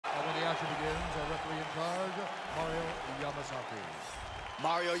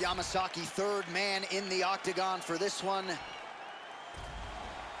Mario Yamasaki, third man in the octagon for this one. All right,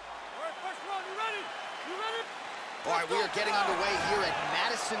 first round, you ready? You ready? All right, we are getting underway here at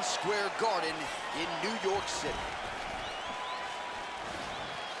Madison Square Garden in New York City.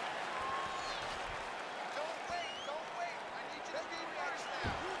 Don't wait. I need you to be first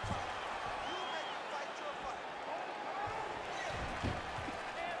now. You make the fight your fight.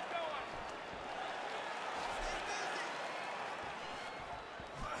 Hands going.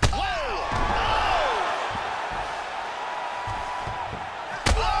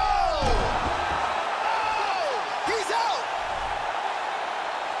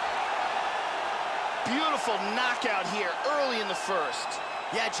 Beautiful knockout here early in the first.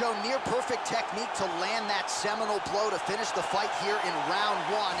 Yeah, Joe, near perfect technique to land that seminal blow to finish the fight here in round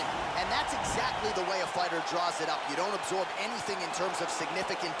one. And that's exactly the way a fighter draws it up. You don't absorb anything in terms of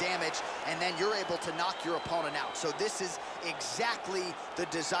significant damage, and then you're able to knock your opponent out. So this is exactly the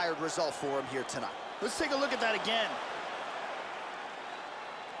desired result for him here tonight. Let's take a look at that again.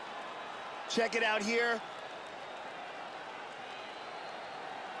 Check it out here.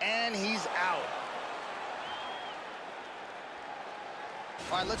 And he's out.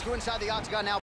 All right, let's go inside the octagon now.